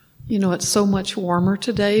You know, it's so much warmer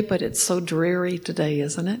today, but it's so dreary today,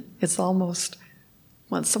 isn't it? It's almost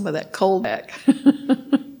want some of that cold back.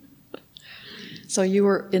 So you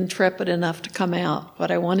were intrepid enough to come out. What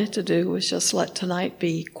I wanted to do was just let tonight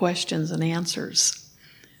be questions and answers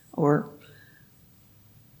or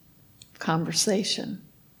conversation.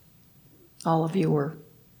 All of you were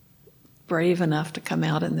brave enough to come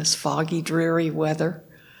out in this foggy, dreary weather.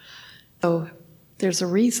 So there's a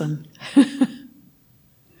reason.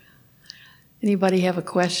 Anybody have a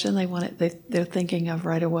question they're thinking of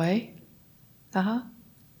right away?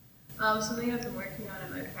 Something I've been working on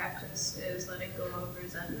in my practice is letting go of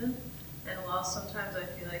resentment. And while sometimes I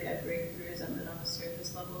feel like I break through resentment on a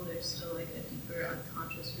surface level, there's still like a deeper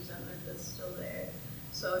unconscious resentment that's still there.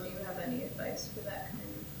 So do you have any advice for that kind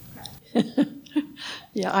of practice?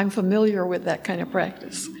 Yeah, I'm familiar with that kind of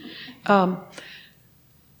practice. I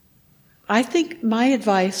think my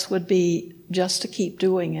advice would be just to keep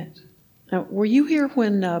doing it. Now, were you here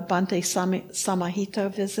when Bhante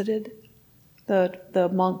Samahita visited? The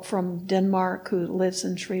monk from Denmark who lives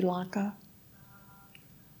in Sri Lanka?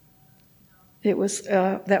 It was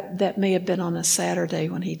that may have been on a Saturday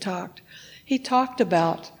when he talked. He talked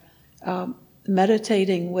about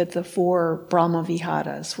meditating with the 4 Brahma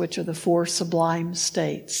Viharas, which are the 4 sublime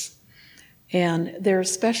states. And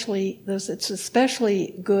it's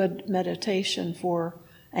especially good meditation for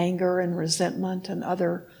anger and resentment and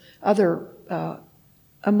other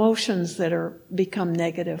emotions that become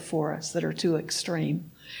negative for us, that are too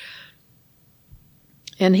extreme.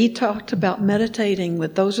 And he talked about meditating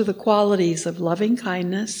with those are the qualities of loving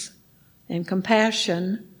kindness and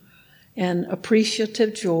compassion and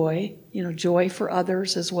appreciative joy, joy for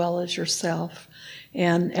others as well as yourself,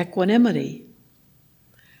 and equanimity.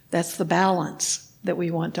 That's the balance that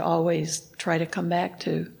we want to always try to come back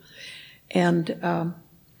to. And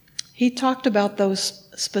he talked about those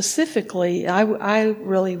specifically. I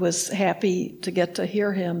really was happy to get to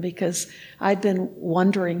hear him because I'd been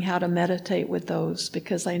wondering how to meditate with those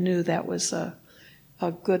because I knew that was a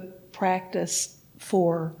good practice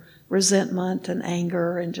for resentment and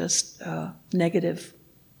anger and just negative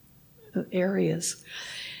areas.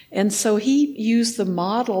 And so he used the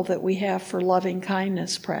model that we have for loving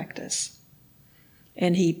kindness practice.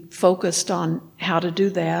 And he focused on how to do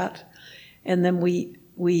that. And then we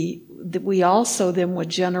also then would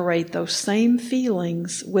generate those same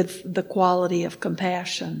feelings with the quality of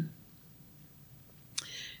compassion.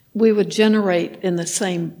 We would generate in the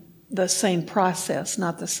same process,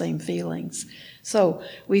 not the same feelings. So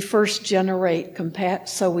we first generate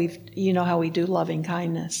you know how we do loving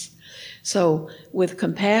kindness. So with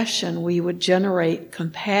compassion, we would generate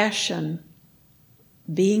compassion,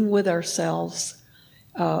 being with ourselves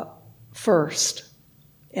first,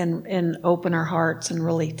 and open our hearts and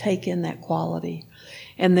really take in that quality.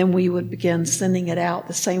 And then we would begin sending it out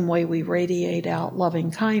the same way we radiate out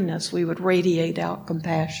loving kindness. We would radiate out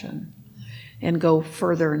compassion and go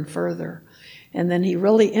further and further. And then he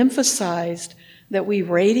really emphasized that we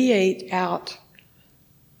radiate out,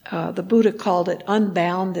 the Buddha called it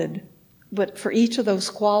unbounded, but for each of those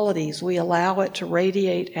qualities, we allow it to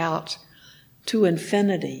radiate out to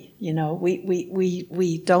infinity.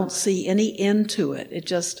 We don't see any end to it. It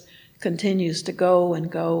just continues to go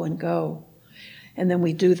and go and go. And then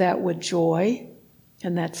we do that with joy,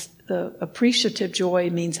 and that's the appreciative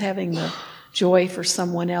joy means having the joy for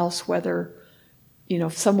someone else, whether,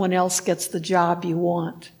 if someone else gets the job you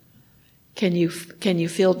want, can you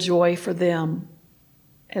feel joy for them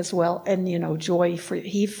as well? And,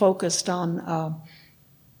 he focused on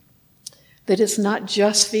that it's not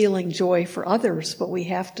just feeling joy for others, but we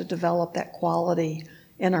have to develop that quality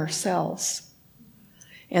in ourselves.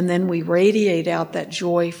 And then we radiate out that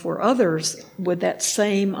joy for others with that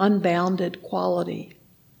same unbounded quality.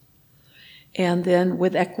 And then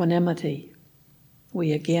with equanimity,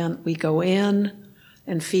 we go in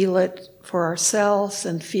and feel it for ourselves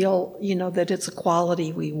and feel, that it's a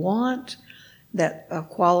quality we want, that a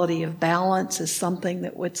quality of balance is something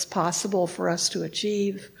that it's possible for us to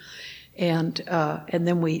achieve. And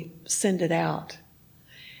then we send it out.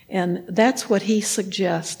 And that's what he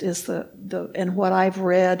suggests is and what I've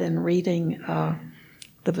read and reading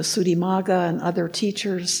the Visuddhimagga and other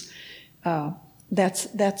teachers,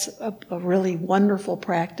 that's a really wonderful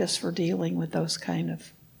practice for dealing with those kind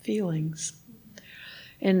of feelings.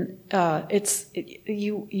 And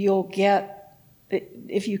you'll get,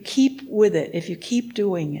 if you keep with it, if you keep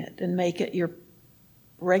doing it and make it your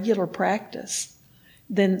regular practice,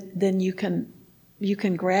 then you can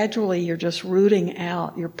gradually, you're just rooting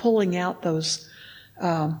out, you're pulling out those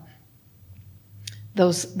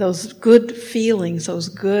good feelings, those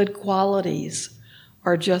good qualities,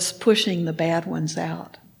 are just pushing the bad ones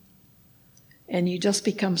out. And you just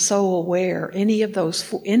become so aware. Any of those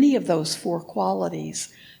four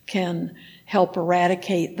qualities can help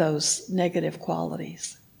eradicate those negative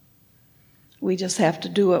qualities. We just have to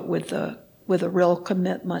do it with a real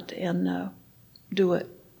commitment and do it.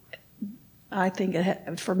 I think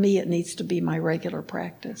for me it needs to be my regular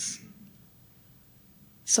practice.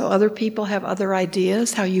 So other people have other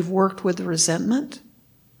ideas how you've worked with resentment?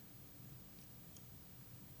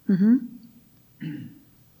 Mm-hmm.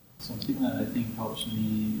 Something that I think helps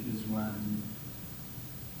me is when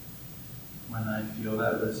I feel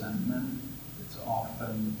that resentment, it's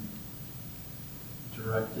often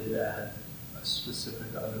directed at a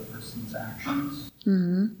specific other person's actions.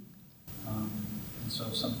 Mm-hmm. And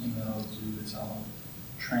so something that I'll do is I'll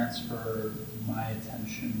transfer my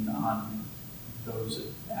attention on those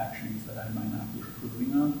actions that I might not be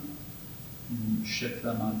approving of and shift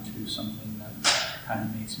them onto something that kind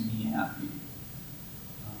of makes me happy.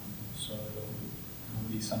 So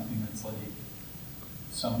it'll be something that's like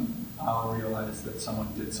I'll realize that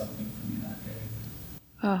someone did something for me that day.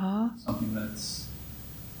 Uh-huh. Something that's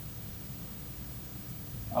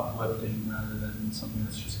uplifting rather than something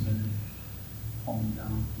that's just going to pull me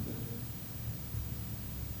down.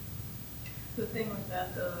 The thing with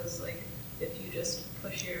that though is like if you just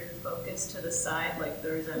push your focus to the side, like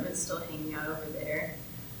the resentment's still hanging out over there,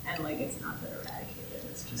 and like it's not that eradicated,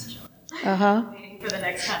 it's just chilling. Uh-huh. Waiting for the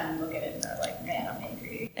next time you look at it and they're like, man, I'm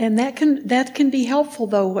angry. And that can be helpful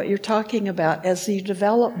though, what you're talking about, as you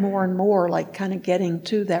develop more and more, like kind of getting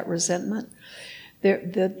to that resentment.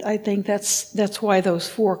 I think that's why those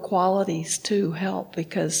four qualities too help,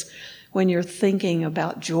 because when you're thinking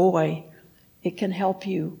about joy, it can help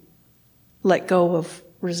you let go of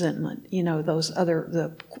resentment. You know, those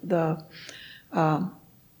other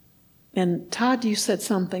and Todd, you said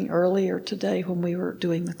something earlier today when we were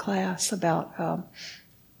doing the class about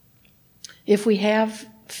if we have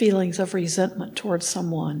feelings of resentment towards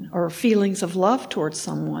someone or feelings of love towards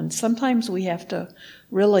someone, sometimes we have to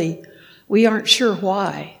really, we aren't sure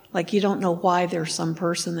why. Like you don't know why there's some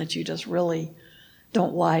person that you just really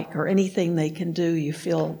don't like, or anything they can do you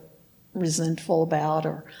feel resentful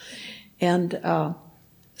about, and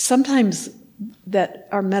sometimes that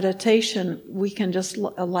our meditation, we can just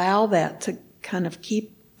allow that to kind of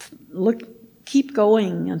keep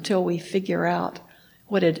going until we figure out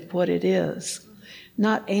what it is.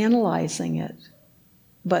 Not analyzing it,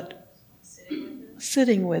 but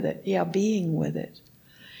sitting with it, being with it.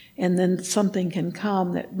 And then something can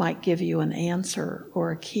come that might give you an answer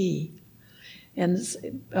or a key. And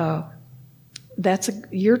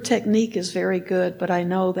your technique is very good, but I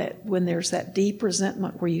know that when there's that deep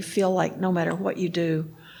resentment where you feel like no matter what you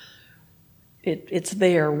do, it's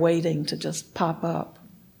there waiting to just pop up,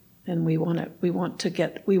 and we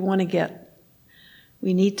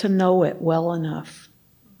need to know it well enough,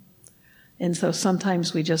 and so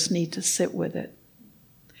sometimes we just need to sit with it,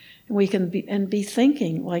 and we can be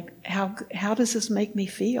thinking like, how does this make me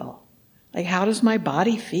feel? Like, how does my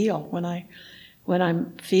body feel when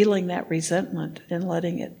I'm feeling that resentment and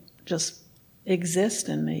letting it just exist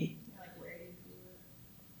in me? Like,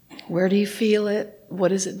 where do you feel it? What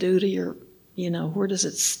does it do to your, where does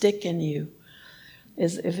it stick in you?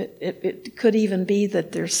 It could even be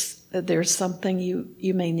that there's something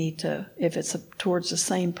you may need to, if it's towards the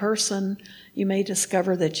same person, you may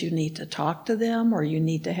discover that you need to talk to them, or you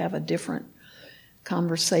need to have a different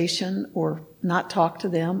conversation, or not talk to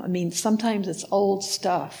them. I mean, sometimes it's old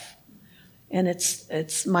stuff. And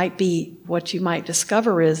it's might be, what you might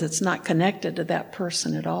discover is it's not connected to that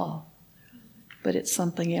person at all, but it's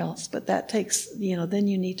something else. But that takes, then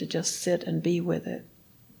you need to just sit and be with it.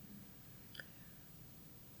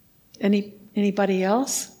 Anybody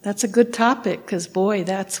else? That's a good topic, because boy,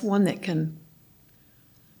 that's one that can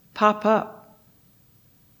pop up.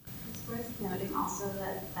 It's worth noting also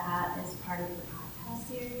that is part of the podcast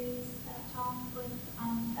series that Tom with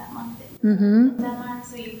that month in Denmark,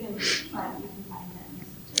 so you can find it and listen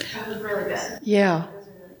to it. It was really good. Yeah. It was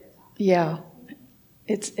a really good talk. Yeah.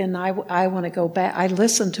 I want to go back. I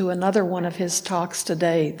listened to another one of his talks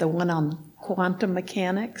today, the one on quantum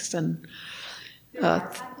mechanics, and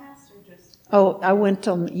I went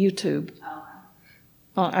on YouTube.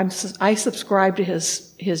 I subscribe to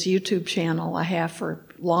his YouTube channel. I have for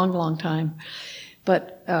a long time,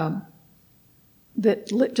 but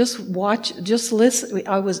just listen.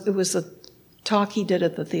 It was a talk he did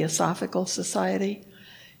at the Theosophical Society,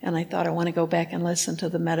 and I thought I want to go back and listen to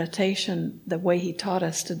the meditation, the way he taught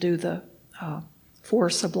us to do the 4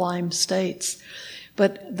 sublime states.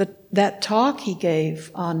 But that talk he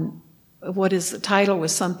gave on the title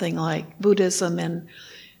was something like Buddhism and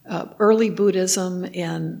early Buddhism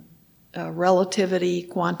and relativity,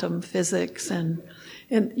 quantum physics, and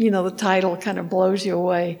the title kind of blows you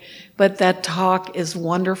away. But that talk is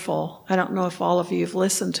wonderful. I don't know if all of you have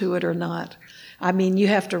listened to it or not. I mean, you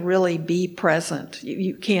have to really be present.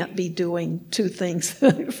 You can't be doing two things.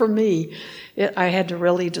 For me, I had to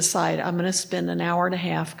really decide, I'm going to spend an hour and a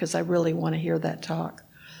half because I really want to hear that talk.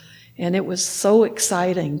 And it was so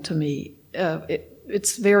exciting to me.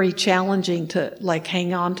 It's very challenging to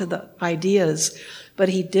hang on to the ideas, but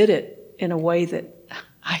he did it in a way that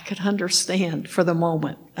I could understand for the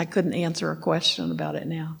moment. I couldn't answer a question about it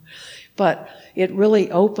now. But it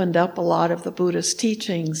really opened up a lot of the Buddhist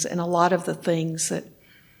teachings and a lot of the things that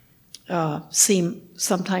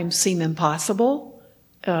sometimes seem impossible.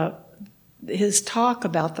 His talk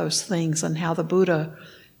about those things and how the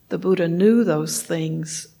Buddha knew those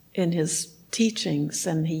things in his teachings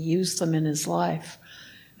and he used them in his life.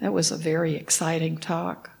 That was a very exciting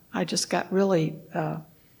talk. I just got really... so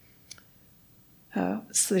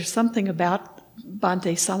there's something about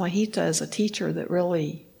Bhante Samahita as a teacher that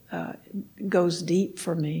really goes deep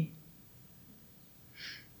for me.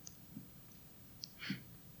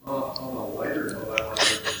 On a lighter note, I want to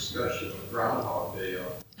have a discussion of Groundhog Day.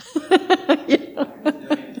 Yeah.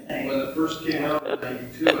 When it first came out in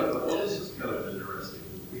 '92, I thought, well, this is kind of an interesting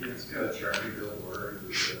movie. It's kind of charming, Bill Murray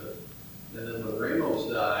was in it. And then when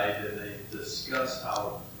Ramos died and they discussed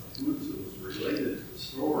how Buddhism was related to the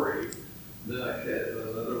story, then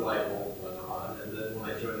another light bulb went on, and then when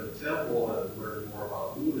I joined the temple and learned more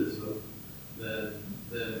about Buddhism, then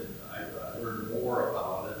I learned more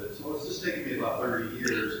about it. And so it's just taken me about 30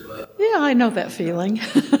 years, but... Yeah, I know that feeling.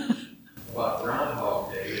 about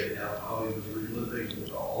Groundhog Day and how he was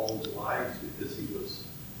reliving all his lives because he was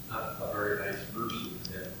not a very nice person,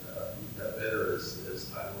 and he got better as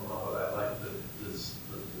time went on, but I liked the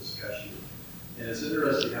discussion. And it's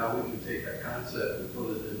interesting how we can take a concept and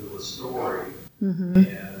put it into a story and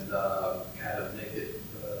kind of make it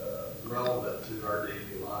relevant to our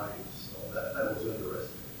daily lives. So that was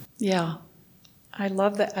interesting. Yeah, I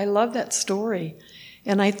love that. I love that story.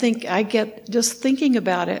 And I think just thinking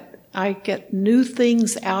about it, I get new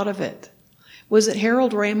things out of it. Was it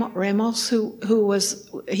Harold Ramos who was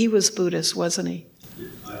Buddhist, wasn't he?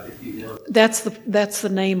 I think he was. That's the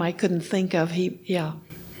name I couldn't think of. Yeah.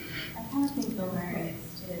 I kind of think Bill Murray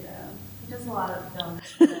did. He does a lot of films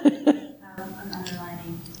that have an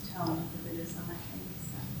underlining tone of Buddhism, I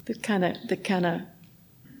think. So. That kind of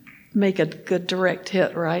make a good direct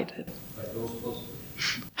hit, right? Like Ghostbusters.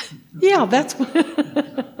 Yeah, that's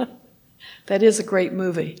that is a great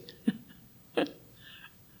movie.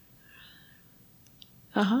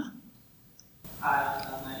 Hi,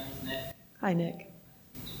 my name is Nick. Hi, Nick.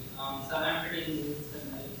 So I'm pretty new to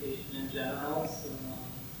meditation in general, so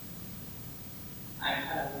I'm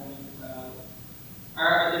kind of wondering about,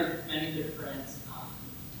 are there many different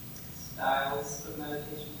styles of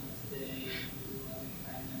meditation? Like today, we do loving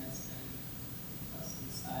kindness and some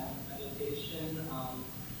silent meditation.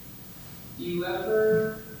 Do you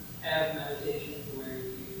ever have meditations where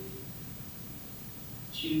you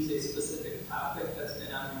choose a specific topic that's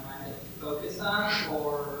been on your mind that you focus on,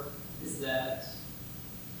 or is that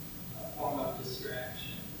a form of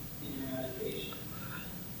distraction in your meditation?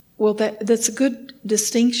 Well, that's a good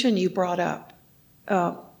distinction you brought up.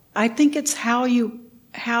 I think it's how you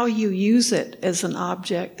use it as an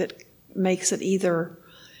object that makes it either,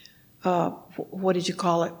 what did you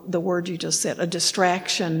call it? The word you just said, a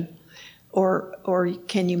distraction, or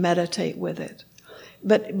can you meditate with it?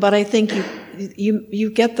 But I think you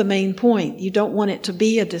get the main point. You don't want it to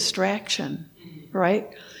be a distraction, right?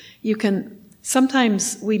 You can,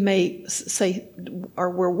 sometimes we may say, or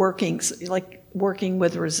we're working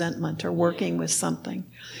with resentment or working with something.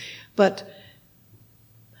 But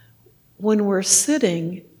when we're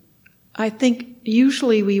sitting, I think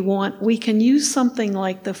usually we can use something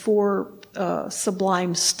like the 4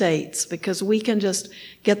 sublime states, because we can just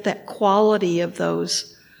get that quality of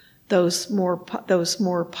those more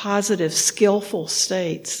positive, skillful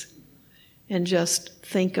states, and just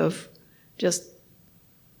think of just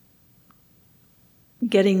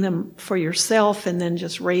getting them for yourself and then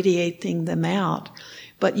just radiating them out.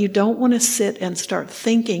 But you don't want to sit and start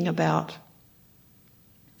thinking about.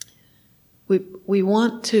 We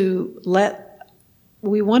want to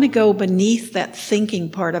go beneath that thinking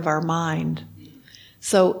part of our mind.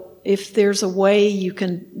 So if there's a way you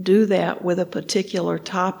can do that with a particular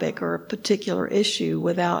topic or a particular issue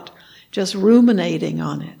without just ruminating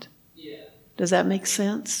on it. Yeah. Does that make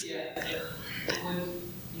sense? Yeah.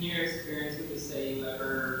 In your experience, would you say you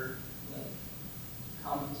ever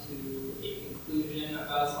come to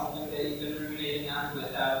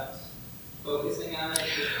focusing on it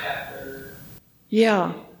just after.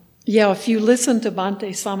 Yeah. Yeah, if you listen to Bhante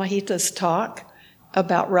Samahita's talk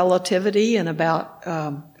about relativity and about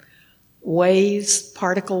waves,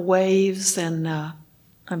 particle waves, and I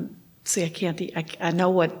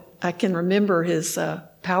can remember his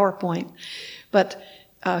PowerPoint, but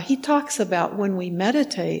he talks about when we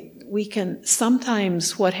meditate, we can,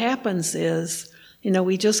 sometimes what happens is,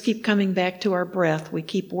 we just keep coming back to our breath, we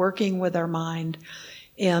keep working with our mind,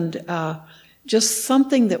 and just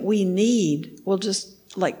something that we need will just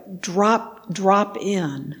like drop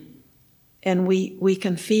in, and we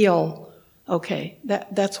can feel, okay,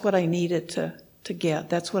 that's what I needed to get.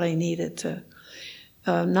 That's what I needed to,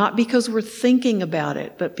 not because we're thinking about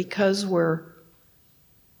it, but because we're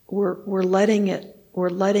letting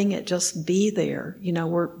it just be there.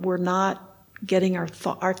 We're not getting our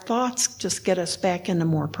thoughts just get us back into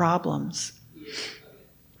more problems.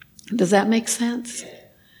 Does that make sense?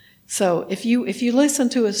 So if you listen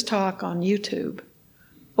to his talk on YouTube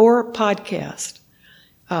or podcast,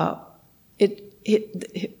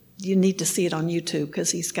 you need to see it on YouTube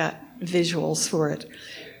because he's got visuals for it.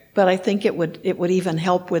 But I think it would even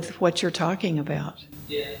help with what you're talking about.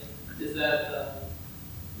 Yeah. Is that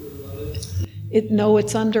Blue Lotus?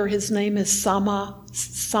 It's under, his name is Samahita.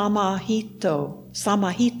 Okay.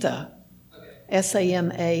 Samahita.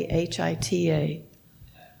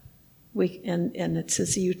 And it's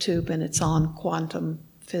his YouTube, and it's on quantum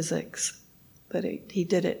physics. But he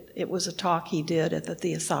did it. It was a talk he did at the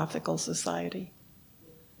Theosophical Society.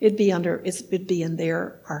 It'd be in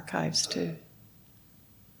their archives too.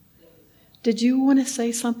 Did you want to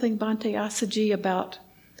say something, Bhante Asaji, about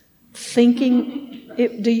thinking?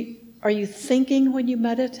 Are you thinking when you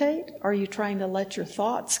meditate? Or are you trying to let your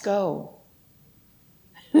thoughts go?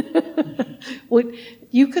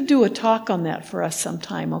 You could do a talk on that for us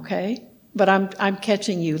sometime, okay? But I'm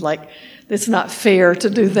catching you like it's not fair to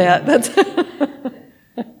do that. That's I'm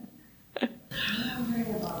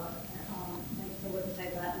wondering about the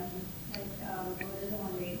website button. Buddhism,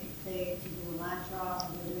 when they say to do a mantra, or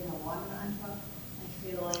they're doing a one mantra, I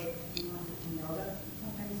feel like in yoga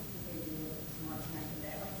sometimes they do it's more connected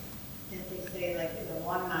that way. If they say like the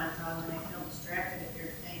one mantra, and then I feel distracted if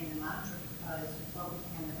you're saying the mantra because you're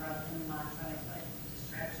focusing on the breath and the mantra, I feel like it's a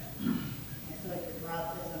distraction. I feel like the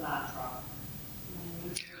breath is a mantra.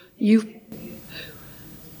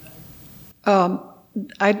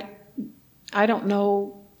 I don't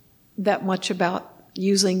know that much about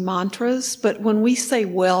using mantras, but when we say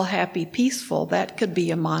well, happy, peaceful, that could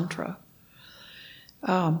be a mantra.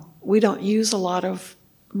 We don't use a lot of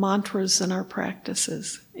mantras in our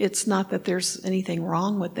practices. It's not that there's anything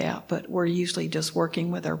wrong with that, but we're usually just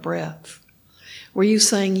working with our breath. Were you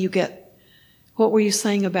saying what were you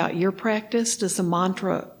saying about your practice? Does the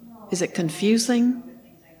mantra, is it confusing?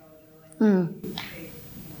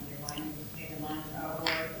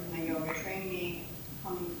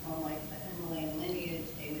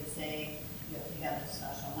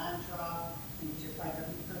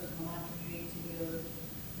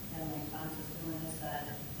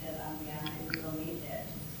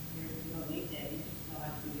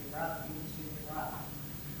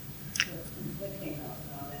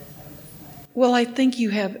 Well, I think you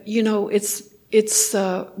have, it's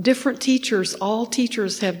different teachers. All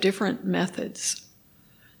teachers have different methods.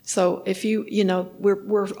 So if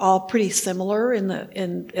we're all pretty similar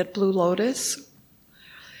at Blue Lotus,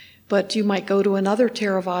 but you might go to another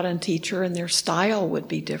Theravadan teacher and their style would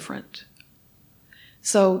be different.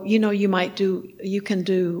 So, you can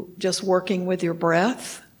do just working with your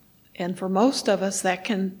breath, and for most of us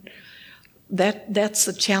that's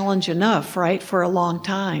a challenge enough, right, for a long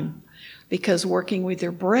time. Because working with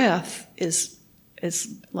your breath is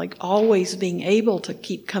like always being able to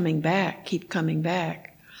keep coming back.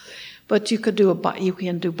 But you can do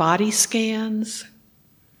body scans.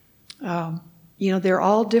 They're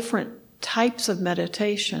all different types of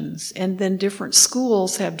meditations, and then different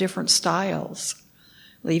schools have different styles.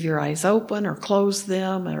 Leave your eyes open or close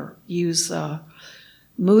them, or use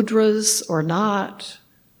mudras or not.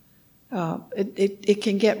 It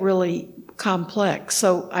can get really complex.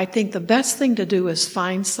 So I think the best thing to do is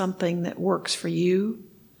find something that works for you,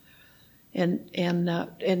 and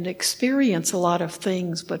experience a lot of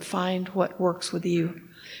things, but find what works with you.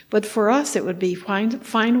 But for us, it would be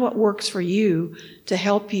find what works for you to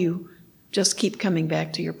help you just keep coming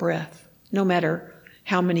back to your breath, no matter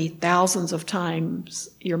how many thousands of times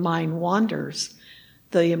your mind wanders.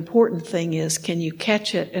 The important thing is, can you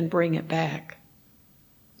catch it and bring it back?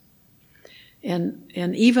 And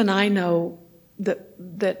even I know that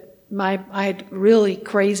I had really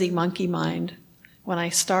crazy monkey mind when I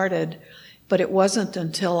started, But it wasn't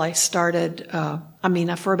until I started,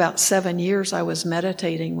 for about 7 years I was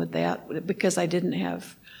meditating with that because I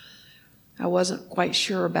wasn't quite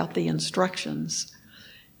sure about the instructions.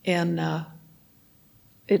 And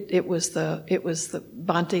it was the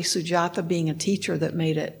Bhante Sujata being a teacher that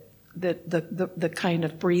made it, that the kind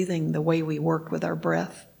of breathing, the way we worked with our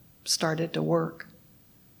breath started to work.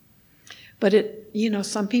 But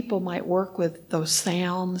some people might work with those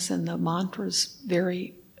sounds and the mantras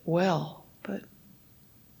very well, but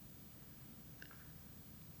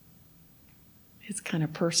it's kind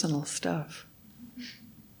of personal stuff.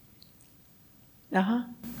 Uh-huh.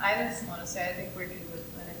 I just want to say I think working with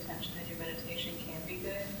an intention in your meditation can be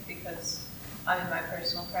good because in my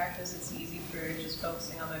personal practice it's easy for just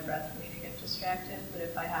focusing on my breath for me to get distracted, but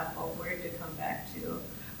if I have a word to come back to,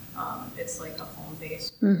 it's like a home base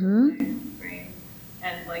for my brain.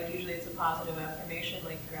 And like usually it's a positive affirmation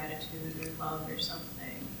like gratitude or love or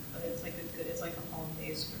something, but it's like a home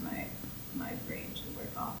base for my brain to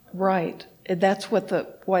work off of. Right. And that's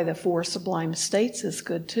why the Four Sublime States is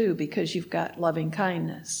good too, because you've got loving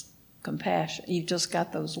kindness, compassion. You've just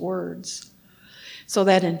got those words. So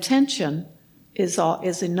that intention is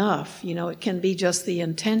enough. It can be just the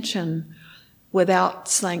intention without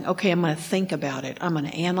saying, okay, I'm going to think about it. I'm going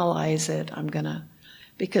to analyze it.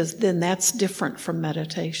 Because then that's different from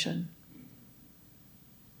meditation.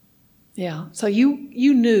 Yeah. So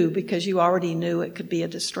you knew because you already knew it could be a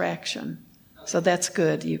distraction. So that's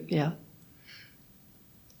good. Yeah.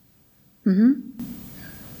 Mm-hmm.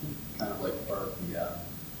 Kind of like part of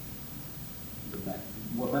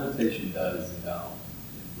what meditation does, in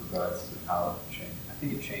regards to how it changes. I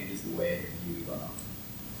think it changes the way you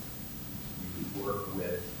work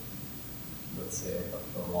with, let's say,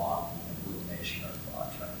 a long rumination or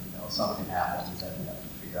thought train. Something happens and you have to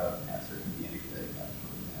figure out an answer. It can be anything. For example,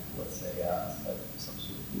 let's say some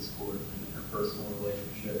sort of discord in an interpersonal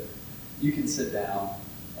relationship. You can sit down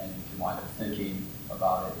and you can wind up thinking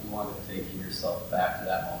about it. You wind up taking yourself back to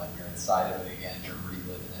that moment. You're inside of it again. You're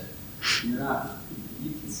reliving it.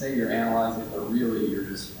 You can say you're analyzing it, but really you're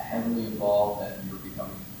just heavily involved and you're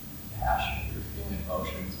becoming passionate. You're feeling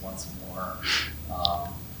emotions once more.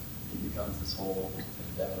 It becomes this whole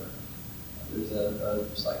endeavor. There's a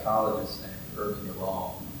psychologist named Irving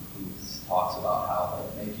Yalom who talks about how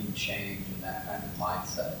making change in that kind of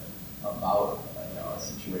mindset about a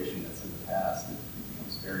situation that's in the past, it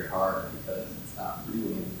becomes very hard because it's not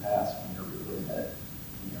really in the past when you're reliving it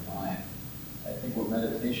in your mind. I think what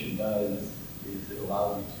meditation does is it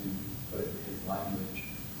allows you to, put his language,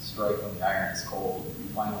 strike when the iron is cold. You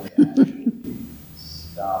finally actually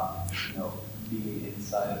stop, being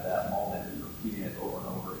inside of that moment and repeating it over and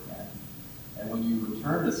over again. And when you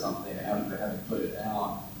return to something after having put it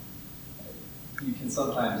down, you can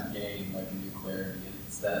sometimes gain like a new clarity. And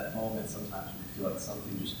it's that moment sometimes where you feel like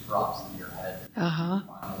something just drops into your head. Uh-huh.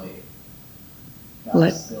 Finally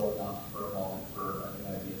got still enough for a moment for a new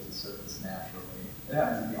idea to surface naturally. It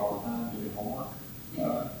happens to me all the time doing homework.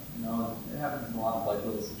 It happens in a lot of like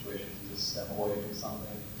little situations. You just step away from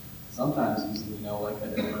something. Sometimes using, like a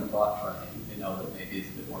different thought train, that maybe it's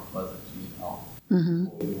a bit more pleasant to pull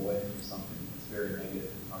you away from something that's very negative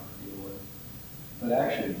and hard to deal with. But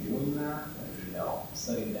actually doing that,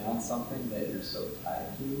 setting down something that you're so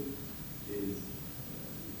tied to,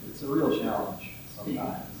 it's a real challenge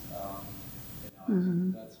sometimes.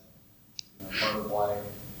 That's part of why,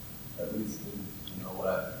 at least in what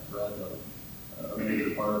I've read, a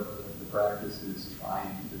major part of the practice is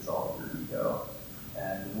trying to dissolve your ego.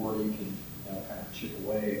 And the more you can, kind of chip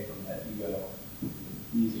away from that ego, the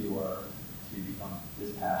easier you are to become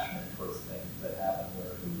dispassionate towards things that happen where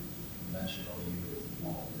the conventional you is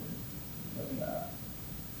involved in that.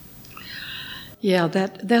 Yeah,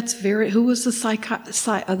 that's very. Who was the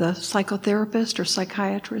psychotherapist or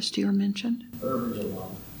psychiatrist you mentioned? Irvin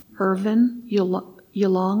Yalom. Irvin Yalom.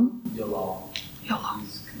 Yalom.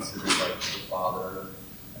 He's considered like the father of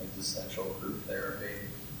existential group therapy.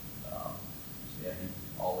 He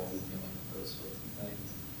always is dealing with those sorts of things.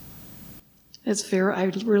 It's very. I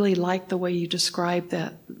really like the way you describe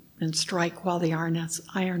that and strike while the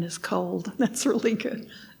iron is cold. That's really good.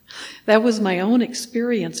 That was my own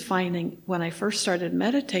experience finding when I first started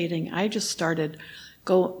meditating. I just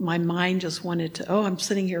my mind just wanted to, I'm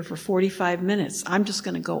sitting here for 45 minutes. I'm just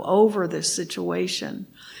going to go over this situation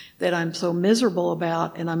that I'm so miserable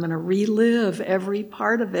about, and I'm going to relive every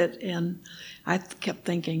part of it. And I kept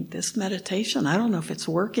thinking, this meditation, I don't know if it's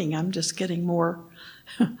working. I'm just getting more.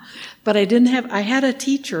 But I had a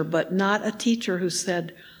teacher, but not a teacher who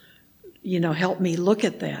said, help me look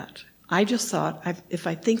at that. I just thought, if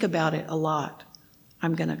I think about it a lot,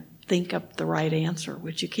 I'm going to think up the right answer,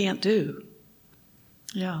 which you can't do.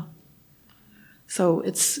 Yeah. So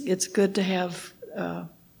it's good to have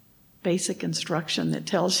basic instruction that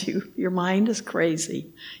tells you your mind is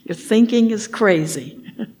crazy, your thinking is crazy.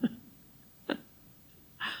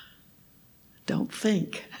 Don't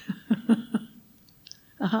think.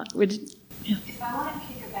 If I want to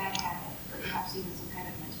kick a bad habit, or perhaps even some kind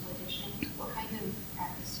of mental addiction, what kind of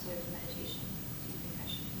practice with meditation do you think I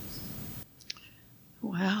should use?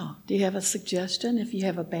 Wow. Do you have a suggestion if you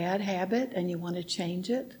have a bad habit and you want to change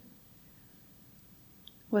it?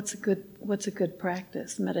 What's a good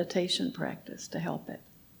practice, meditation practice to help it?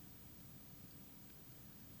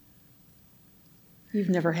 You've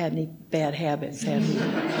never had any bad habits, have you?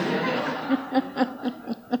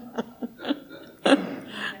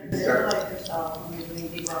 Visualize yourself when you're doing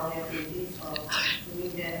deep well happy peaceful. You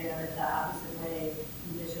need to have it the opposite way.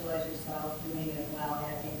 You visualize yourself doing it well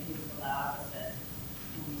happy and peaceful, the opposite.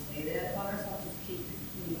 When we say that about ourselves, just keep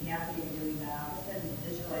being happy and doing the opposite, and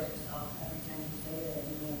visualize yourself every time you say that.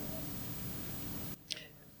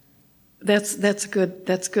 That's good.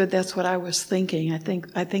 That's good. That's what I was thinking. I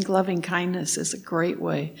think loving kindness is a great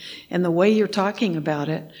way. And the way you're talking about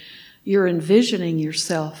it, you're envisioning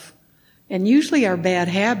yourself. And usually our bad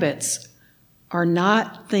habits are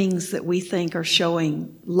not things that we think are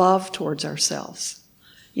showing love towards ourselves.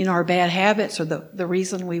 You know, our bad habits are the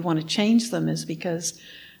reason we want to change them is because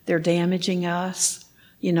they're damaging us.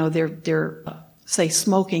 You know, they're say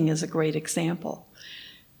smoking is a great example.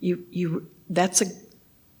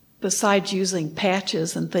 Besides using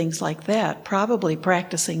patches and things like that, probably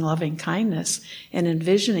practicing loving kindness and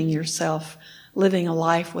envisioning yourself living a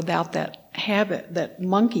life without that habit, that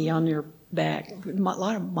monkey on your back. A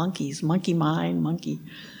lot of monkeys, monkey mind, monkey.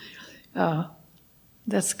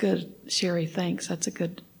 That's good, Sherry, thanks. I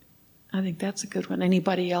think that's a good one.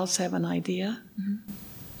 Anybody else have an idea? Mm-hmm.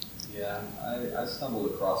 Yeah, I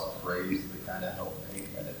stumbled across a phrase that kind of helped me,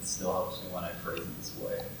 and it still helps me when I phrase it this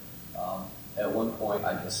way. At one point,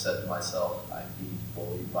 I just said to myself, I'm being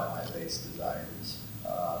bullied by my base desires,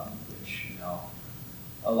 which,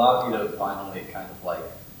 allowed me to finally kind of like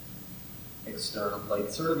external, like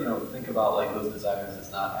sort of, think about like those desires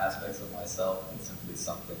as not aspects of myself, it's simply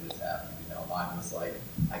something that's happened. Mine was like,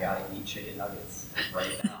 I gotta eat chicken nuggets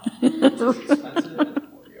right now. It's expensive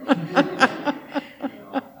for you.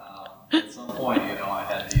 At some point, I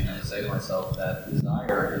had to, say to myself that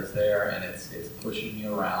desire is there and it's pushing me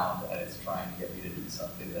around and it's trying to get me to do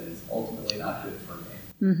something that is ultimately not good for me.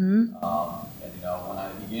 Mm-hmm. And when I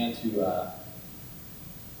began to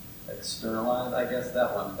externalize, I guess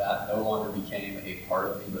that no longer became a part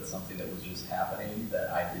of me, but something that was just happening that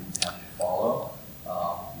I didn't have to follow.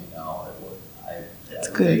 That's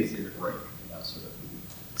it good. was easier to break, sort of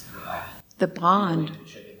The bond.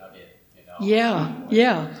 Chicken nugget,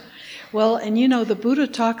 Yeah. Well, and the Buddha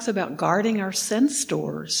talks about guarding our sense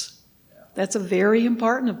stores. Yeah. That's a very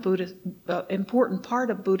important part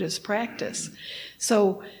of Buddha's practice.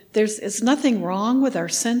 So it's nothing wrong with our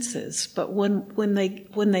senses, but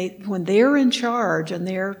when they're in charge and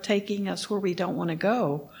they're taking us where we don't want to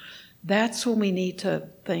go, that's when we need to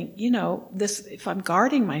think, if I'm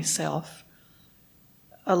guarding myself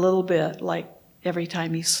a little bit, like every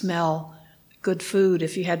time you smell good food,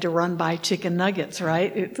 if you had to run by chicken nuggets,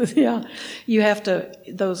 right? You have to,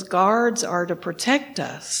 those guards are to protect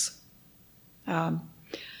us. And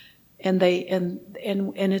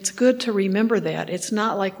it's good to remember that. It's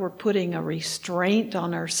not like we're putting a restraint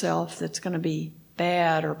on ourselves that's going to be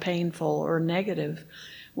bad or painful or negative.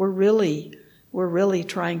 We're really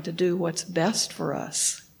trying to do what's best for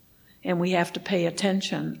us. And we have to pay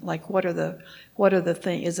attention. Like, what are the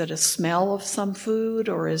things? Is it a smell of some food,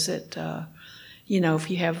 or is it, if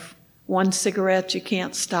you have one cigarette, you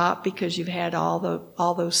can't stop because you've had all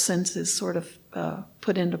those senses sort of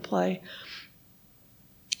put into play.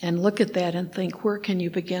 And look at that and think, where can you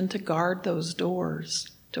begin to guard those doors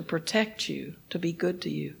to protect you, to be good to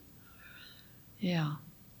you? Yeah.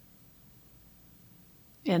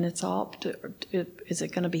 And it's all, is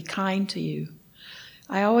it going to be kind to you?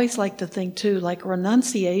 I always like to think too, like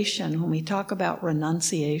renunciation, when we talk about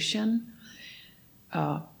renunciation,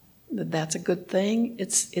 that's a good thing.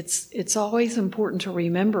 It's always important to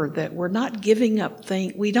remember that we're not giving up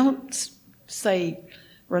things. We don't say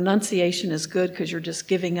renunciation is good because you're just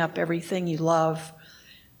giving up everything you love,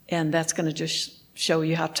 and that's going to just show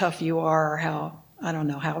you how tough you are, or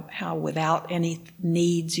how without any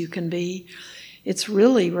needs you can be. It's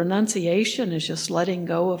really, renunciation is just letting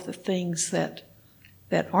go of the things that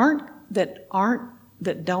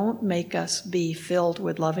don't make us be filled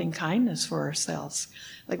with loving kindness for ourselves.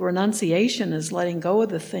 Like, renunciation is letting go of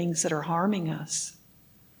the things that are harming us,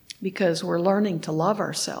 because we're learning to love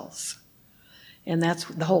ourselves. And that's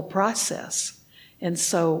the whole process. And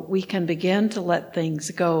so we can begin to let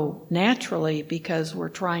things go naturally because we're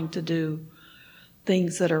trying to do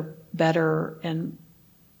things that are better and,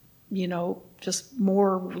 just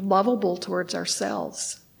more lovable towards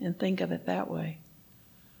ourselves, and think of it that way.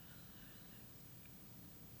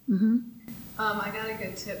 Mm-hmm. I got a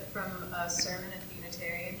good tip from a sermon at the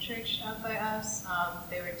Unitarian Church out by us.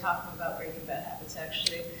 They were talking about breaking bad habits,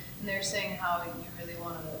 actually, and they were saying how you really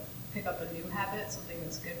want to pick up a new habit, something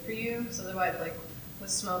that's good for you. So otherwise, like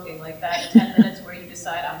with smoking, like that 10 minutes where you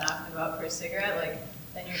decide I'm not going to go out for a cigarette, like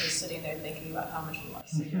then you're just sitting there thinking about how much you want a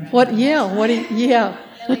cigarette. What? Yeah. What? Yeah.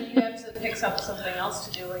 And like you have to pick up something else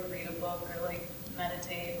to do, like read a book or like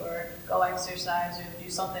meditate or go exercise or do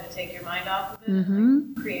something to take your mind off of it.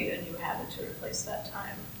 And, like, create a new habit to replace that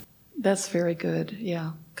time. That's very good.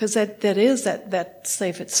 Yeah, because that say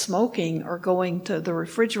if it's smoking or going to the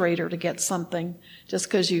refrigerator to get something just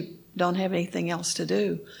because you don't have anything else to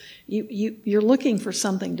do, you're looking for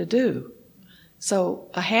something to do. So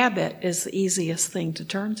a habit is the easiest thing to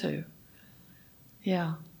turn to.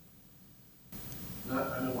 Yeah. I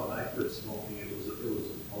know when I quit smoking, it was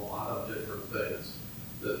a lot of different things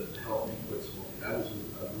that helped me quit smoking. I was in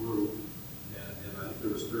a group, and I think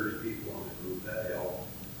there was 30 people in the group that helped.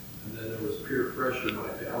 And then there was peer pressure.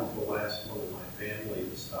 I was the last one in my family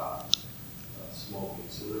to stop smoking,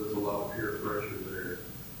 so there was a lot of peer pressure there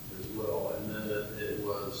as well. And then it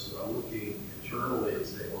was looking internally and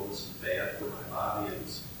saying, well, this is bad for my body.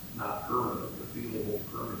 It's not permanent. The feeling won't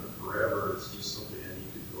permanent forever. It's just something I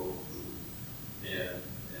need to go through and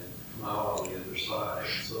come out on the other side.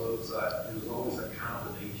 So it was always a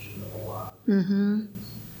combination of a lot of things.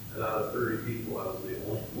 And out of 30 people, I was the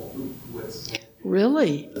only one who quit smoking.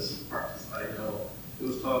 Really? As far as I know. It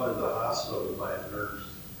was taught at the hospital by a nurse,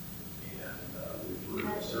 and we were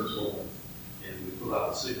in a circle, and we pull out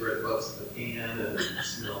the cigarette butts in the can and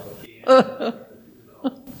smell the can.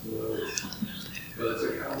 But it's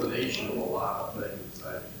a combination of a lot of things,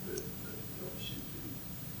 I think, that helps you.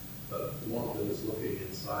 But one thing is looking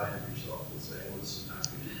inside of yourself and saying, well, this is not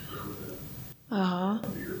going to be permanent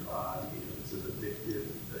for your body. It's an addictive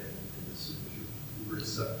thing, and as soon as your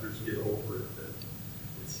receptors get over it,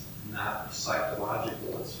 it's not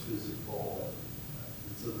psychological, it's physical.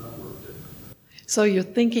 It's a number of different things. So you're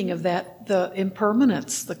thinking of that, the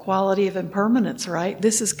impermanence, the quality of impermanence, right?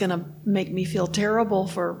 This is going to make me feel terrible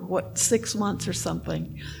for, 6 months or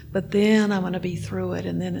something. But then I'm going to be through it,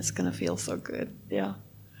 and then it's going to feel so good. Yeah.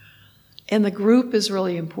 And the group is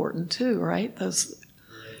really important too, right?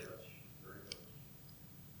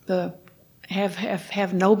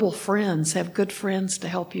 Have noble friends, have good friends to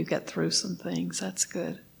help you get through some things. That's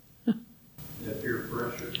good. Yeah, peer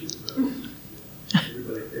pressure too.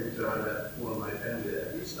 Every time that one of my family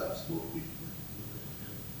had me stop smoking.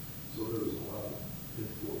 So there was a lot of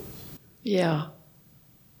influence. Yeah.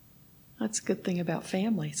 That's a good thing about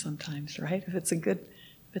family sometimes, right? If it's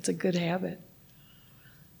a good habit.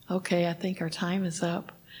 Okay, I think our time is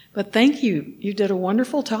up. But thank you. You did a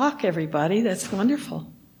wonderful talk, everybody. That's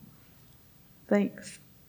wonderful. Thanks.